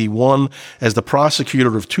 1981 as the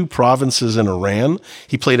prosecutor of 2 provinces in Iran.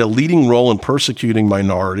 He played a leading role in persecuting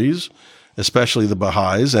minorities, especially the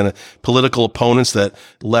Baha'is, and political opponents that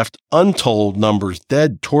left untold numbers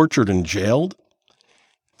dead, tortured, and jailed.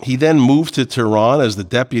 He then moved to Tehran as the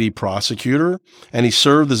deputy prosecutor, and he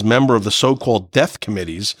served as member of the so-called death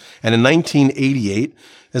committees, and in 1988,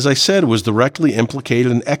 as I said, was directly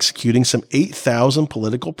implicated in executing some 8,000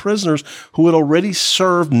 political prisoners who had already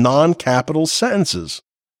served non-capital sentences.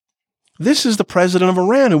 This is the president of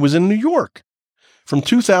Iran who was in New York. From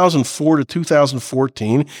 2004 to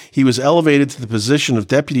 2014, he was elevated to the position of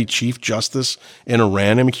Deputy Chief Justice in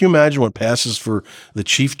Iran. And can you imagine what passes for the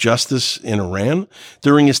Chief Justice in Iran?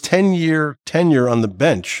 During his 10-year tenure on the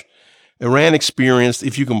bench, Iran experienced,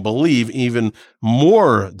 if you can believe, even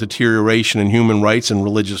more deterioration in human rights and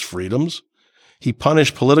religious freedoms. He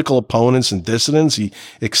punished political opponents and dissidents. He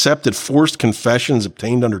accepted forced confessions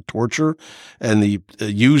obtained under torture, and he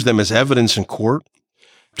used them as evidence in court.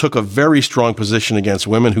 Took a very strong position against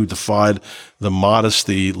women who defied the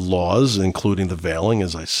modesty laws, including the veiling,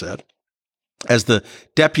 as I said. As the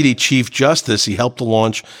Deputy Chief Justice, he helped to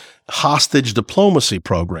launch hostage diplomacy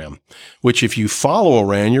program, which if you follow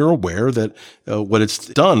Iran, you're aware that what it's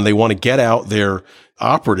done, they want to get out their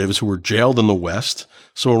operatives who were jailed in the West.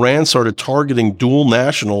 So Iran started targeting dual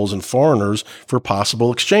nationals and foreigners for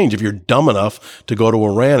possible exchange. If you're dumb enough to go to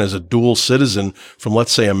Iran as a dual citizen from,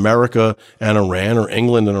 let's say, America and Iran or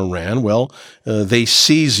England and Iran, well, they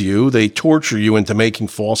seize you, they torture you into making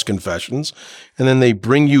false confessions, and then they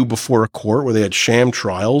bring you before a court where they had sham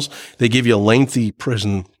trials. They give you lengthy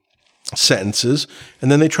prison sentences,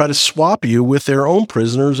 and then they try to swap you with their own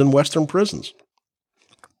prisoners in Western prisons.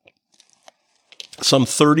 Some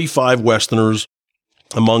 35 Westerners,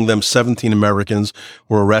 among them 17 Americans,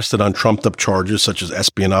 were arrested on trumped-up charges such as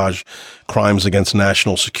espionage, crimes against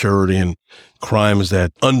national security, and crimes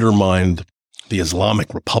that undermined the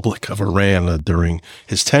Islamic Republic of Iran during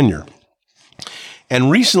his tenure.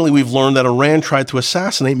 And recently we've learned that Iran tried to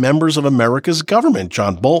assassinate members of America's government,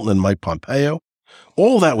 John Bolton and Mike Pompeo.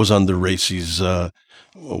 All that was under Raisi's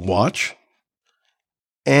watch.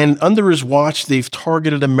 And under his watch, they've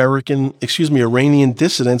targeted Iranian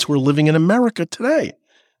dissidents who are living in America today.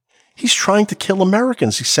 He's trying to kill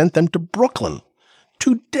Americans. He sent them to Brooklyn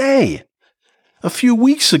today. A few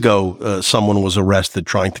weeks ago, someone was arrested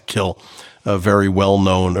trying to kill a very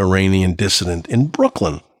well-known Iranian dissident in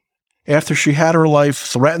Brooklyn. After she had her life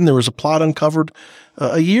threatened, there was a plot uncovered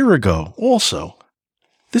a year ago also.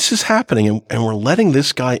 This is happening, and we're letting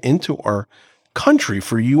this guy into our country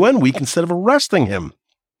for UN Week instead of arresting him.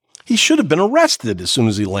 He should have been arrested as soon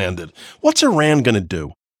as he landed. What's Iran going to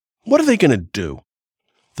do? What are they going to do?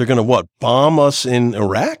 They're going to what? Bomb us in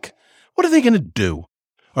Iraq? What are they going to do?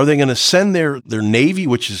 Are they going to send their navy,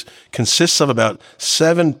 which consists of about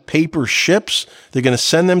 7 paper ships? They're going to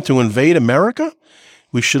send them to invade America?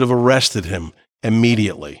 We should have arrested him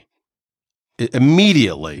immediately.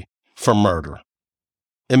 Immediately for murder.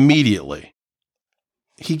 Immediately.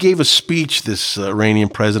 He gave a speech, this Iranian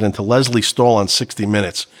president, to Leslie Stahl on 60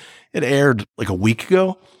 Minutes. It aired like a week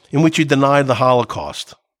ago, in which he denied the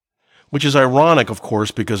Holocaust. which is ironic, of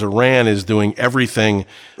course, because Iran is doing everything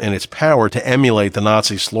in its power to emulate the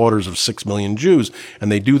Nazi slaughters of 6 million Jews.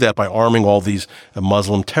 And they do that by arming all these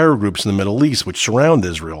Muslim terror groups in the Middle East, which surround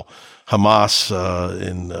Israel. Hamas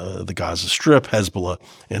in the Gaza Strip, Hezbollah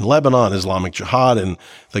in Lebanon, Islamic Jihad in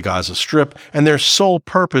the Gaza Strip. And their sole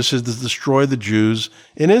purpose is to destroy the Jews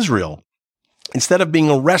in Israel. Instead of being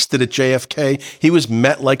arrested at JFK, he was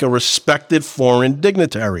met like a respected foreign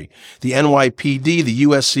dignitary. The NYPD, the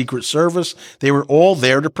U.S. Secret Service, they were all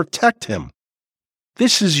there to protect him.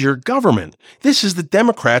 This is your government. This is the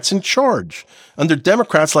Democrats in charge. Under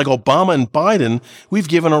Democrats like Obama and Biden, we've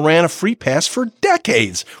given Iran a free pass for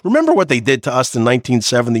decades. Remember what they did to us in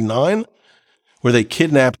 1979, where they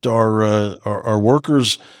kidnapped our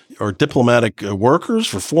workers, our diplomatic workers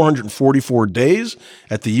for 444 days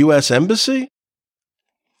at the U.S. Embassy?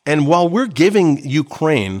 And while we're giving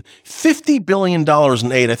Ukraine $50 billion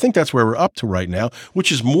in aid, I think that's where we're up to right now,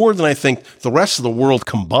 which is more than I think the rest of the world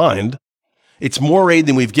combined. It's more aid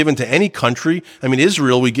than we've given to any country. I mean,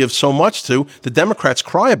 Israel we give so much to. The Democrats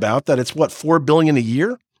cry about that. It's what, $4 billion a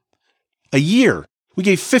year? A year. We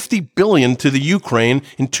gave $50 billion to the Ukraine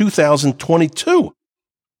in 2022.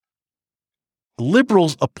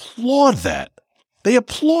 Liberals applaud that. They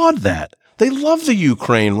applaud that. They love the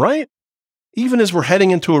Ukraine, right? Even as we're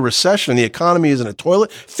heading into a recession and the economy is in a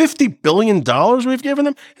toilet, $50 billion we've given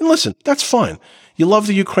them. And listen, that's fine. You love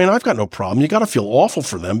the Ukraine. I've got no problem. You got to feel awful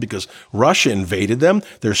for them because Russia invaded them.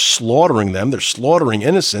 They're slaughtering them. They're slaughtering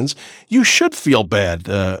innocents. You should feel bad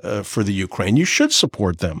for the Ukraine. You should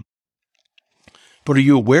support them. But are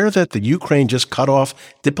you aware that the Ukraine just cut off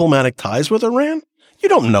diplomatic ties with Iran? You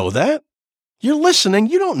don't know that. You're listening.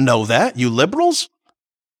 You don't know that, you liberals.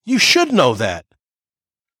 You should know that.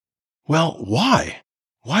 Well, why?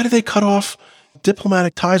 Why do they cut off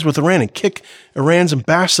diplomatic ties with Iran and kick Iran's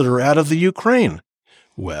ambassador out of the Ukraine?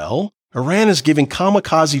 Well, Iran is giving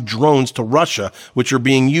kamikaze drones to Russia, which are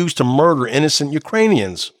being used to murder innocent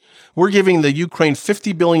Ukrainians. We're giving the Ukraine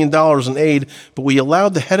 $50 billion in aid, but we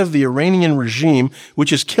allowed the head of the Iranian regime,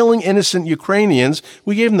 which is killing innocent Ukrainians,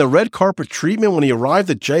 we gave him the red carpet treatment when he arrived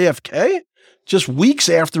at JFK? Just weeks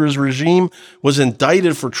after his regime was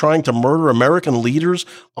indicted for trying to murder American leaders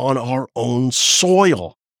on our own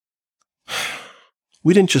soil.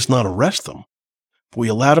 We didn't just not arrest him. We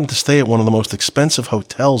allowed him to stay at one of the most expensive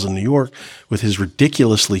hotels in New York with his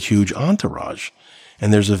ridiculously huge entourage.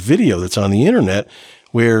 And there's a video that's on the internet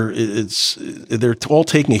where they're all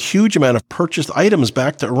taking a huge amount of purchased items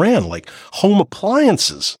back to Iran, like home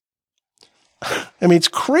appliances. I mean, it's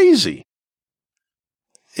crazy.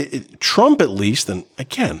 Trump, at least, and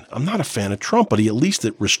again, I'm not a fan of Trump, but he at least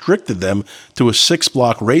restricted them to a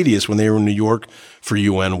 6-block radius when they were in New York for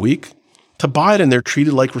UN week. To Biden, they're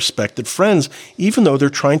treated like respected friends, even though they're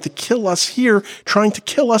trying to kill us here, trying to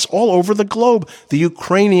kill us all over the globe. The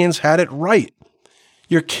Ukrainians had it right.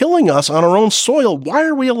 You're killing us on our own soil. Why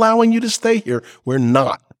are we allowing you to stay here? We're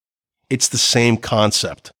not. It's the same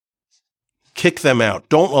concept. Kick them out.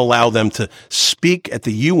 Don't allow them to speak at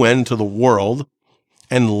the UN to the world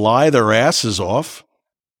and lie their asses off.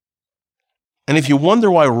 And if you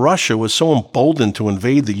wonder why Russia was so emboldened to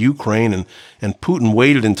invade the Ukraine and Putin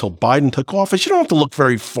waited until Biden took office, you don't have to look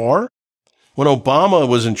very far. When Obama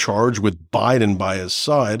was in charge with Biden by his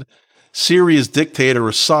side, Syria's dictator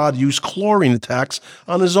Assad used chlorine attacks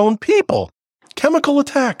on his own people, chemical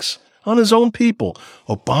attacks on his own people.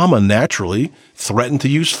 Obama naturally threatened to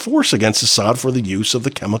use force against Assad for the use of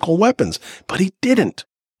the chemical weapons, but he didn't.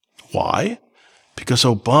 Why? Because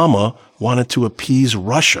Obama wanted to appease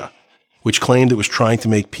Russia, which claimed it was trying to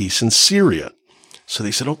make peace in Syria. So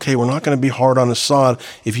they said, okay, we're not going to be hard on Assad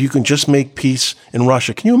if you can just make peace in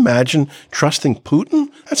Russia. Can you imagine trusting Putin?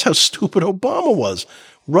 That's how stupid Obama was.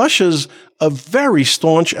 Russia's a very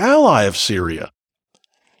staunch ally of Syria.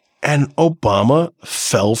 And Obama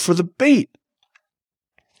fell for the bait.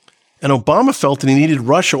 And Obama felt that he needed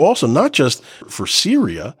Russia also, not just for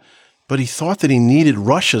Syria, but he thought that he needed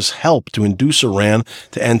Russia's help to induce Iran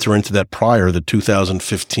to enter into that the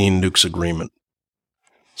 2015 nukes agreement.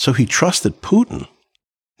 So he trusted Putin.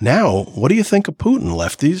 Now, what do you think of Putin,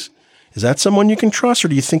 lefties? Is that someone you can trust, or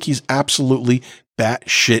do you think he's absolutely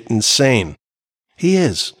batshit insane? He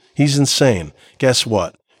is. He's insane. Guess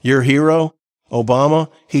what? Your hero, Obama,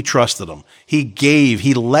 he trusted them.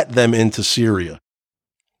 He let them into Syria.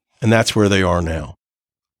 And that's where they are now.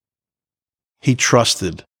 He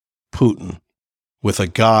trusted Putin with a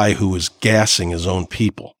guy who was gassing his own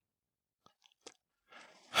people.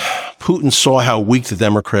 Putin saw how weak the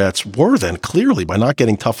Democrats were then, clearly, by not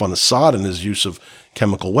getting tough on Assad in his use of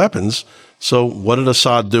chemical weapons. So what did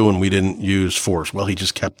Assad do when we didn't use force? Well, he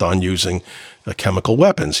just kept on using chemical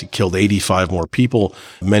weapons. He killed 85 more people,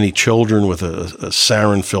 many children, with a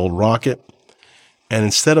sarin-filled rocket. And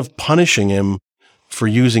instead of punishing him for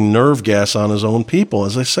using nerve gas on his own people,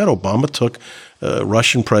 as I said, Obama took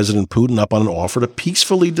Russian President Putin up on an offer to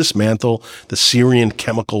peacefully dismantle the Syrian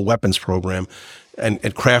chemical weapons program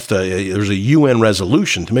and craft there's a UN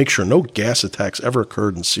resolution to make sure no gas attacks ever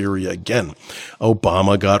occurred in Syria again.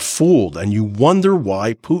 Obama got fooled, and you wonder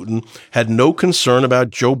why Putin had no concern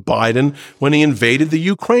about Joe Biden when he invaded the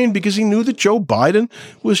Ukraine, because he knew that Joe Biden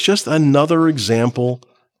was just another example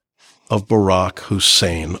of Barack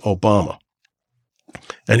Hussein Obama.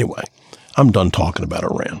 Anyway, I'm done talking about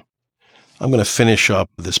Iran. I'm going to finish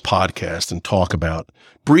up this podcast and talk about,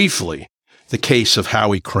 briefly, the case of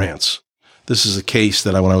Howie Krantz. This is a case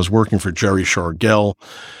that when I was working for Jerry Shargel,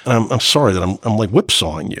 and I'm sorry that I'm like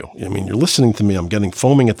whipsawing you. I mean, you're listening to me. I'm getting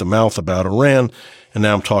foaming at the mouth about Iran, and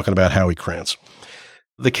now I'm talking about Howie Krantz.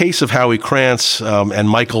 The case of Howie Krantz and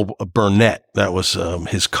Michael Burnett, that was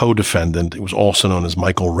his co-defendant. It was also known as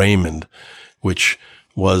Michael Raymond, which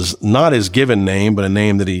was not his given name, but a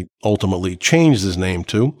name that he ultimately changed his name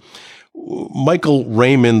to. Michael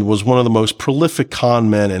Raymond was one of the most prolific con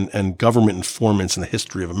men and government informants in the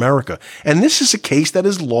history of America. And this is a case that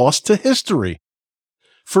is lost to history.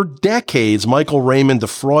 For decades, Michael Raymond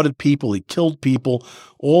defrauded people, he killed people,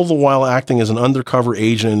 all the while acting as an undercover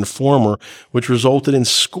agent and informer, which resulted in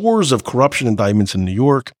scores of corruption indictments in New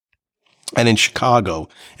York and in Chicago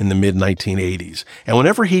in the mid-1980s. And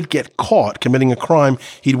whenever he'd get caught committing a crime,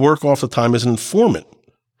 he'd work off the time as an informant.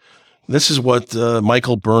 This is what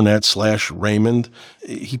Michael Burnett / Raymond,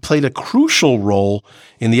 he played a crucial role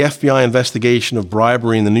in the FBI investigation of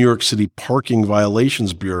bribery in the New York City Parking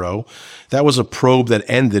Violations Bureau. That was a probe that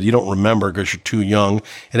ended, you don't remember because you're too young,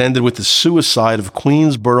 it ended with the suicide of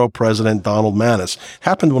Queensboro President Donald Maness. It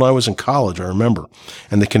happened when I was in college, I remember.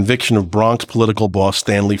 And the conviction of Bronx political boss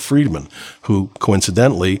Stanley Friedman, who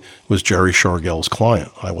coincidentally was Jerry Shargel's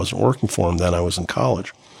client. I wasn't working for him then, I was in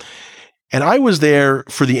college. And I was there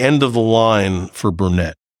for the end of the line for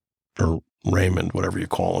Burnett, or Raymond, whatever you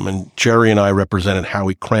call him. And Jerry and I represented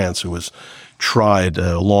Howie Krantz, who was tried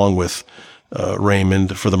along with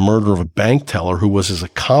Raymond for the murder of a bank teller who was his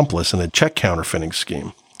accomplice in a check counterfeiting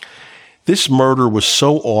scheme. This murder was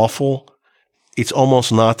so awful, it's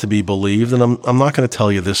almost not to be believed. And I'm not going to tell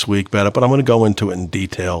you this week about it, but I'm going to go into it in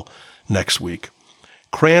detail next week.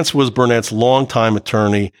 Krantz was Burnett's longtime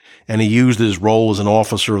attorney, and he used his role as an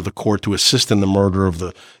officer of the court to assist in the murder of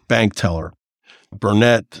the bank teller.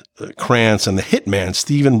 Burnett, Krantz, and the hitman,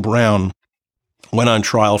 Stephen Brown, went on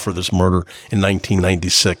trial for this murder in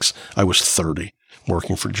 1996. I was 30,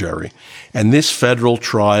 working for Jerry. And this federal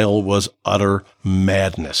trial was utter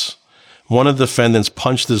madness. One of the defendants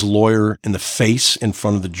punched his lawyer in the face in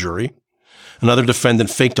front of the jury. Another defendant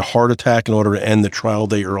faked a heart attack in order to end the trial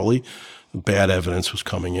day early. Bad evidence was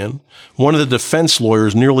coming in. One of the defense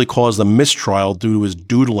lawyers nearly caused a mistrial due to his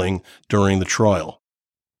doodling during the trial.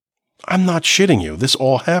 I'm not shitting you. This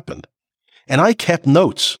all happened. And I kept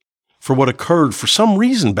notes for what occurred for some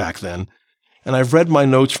reason back then. And I've read my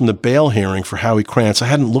notes from the bail hearing for Howie Krantz. I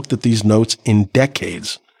hadn't looked at these notes in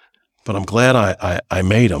decades, but I'm glad I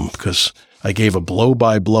made them because I gave a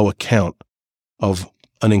blow-by-blow account of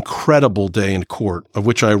an incredible day in court, of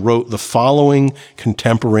which I wrote the following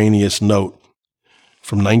contemporaneous note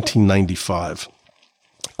from 1995.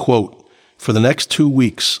 Quote, "For the next 2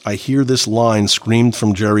 weeks, I hear this line screamed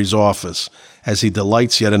from Jerry's office as he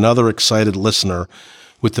delights yet another excited listener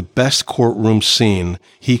with the best courtroom scene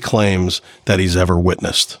he claims that he's ever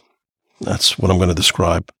witnessed." That's what I'm going to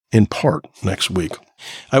describe in part next week.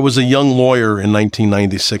 I was a young lawyer in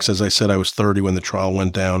 1996. As I said, I was 30 when the trial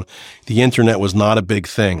went down. The internet was not a big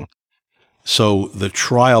thing. So the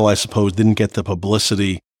trial, I suppose, didn't get the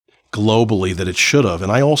publicity globally that it should have.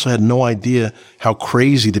 And I also had no idea how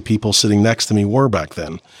crazy the people sitting next to me were back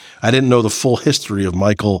then. I didn't know the full history of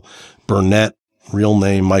Michael Burnett, real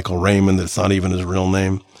name Michael Raymond. That's not even his real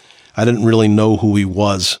name. I didn't really know who he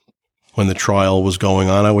was when the trial was going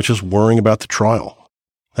on. I was just worrying about the trial.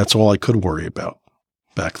 That's all I could worry about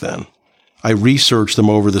back then. I researched them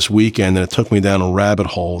over this weekend, and it took me down a rabbit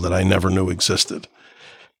hole that I never knew existed.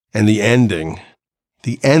 And the ending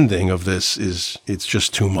of this it's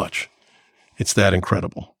just too much. It's that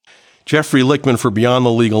incredible. Jeffrey Lichtman for Beyond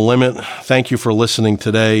the Legal Limit. Thank you for listening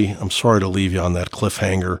today. I'm sorry to leave you on that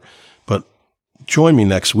cliffhanger, but join me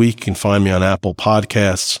next week. You can find me on Apple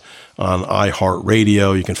Podcasts, on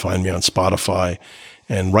iHeartRadio. You can find me on Spotify,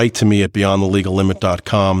 and write to me at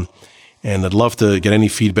beyondthelegallimit.com. And I'd love to get any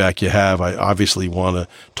feedback you have. I obviously want to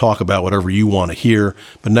talk about whatever you want to hear.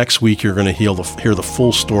 But next week, you're going to hear the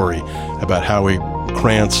full story about Howie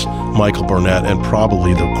Krantz, Michael Burnett, and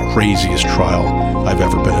probably the craziest trial I've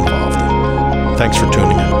ever been involved in. Thanks for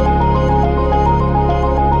tuning in.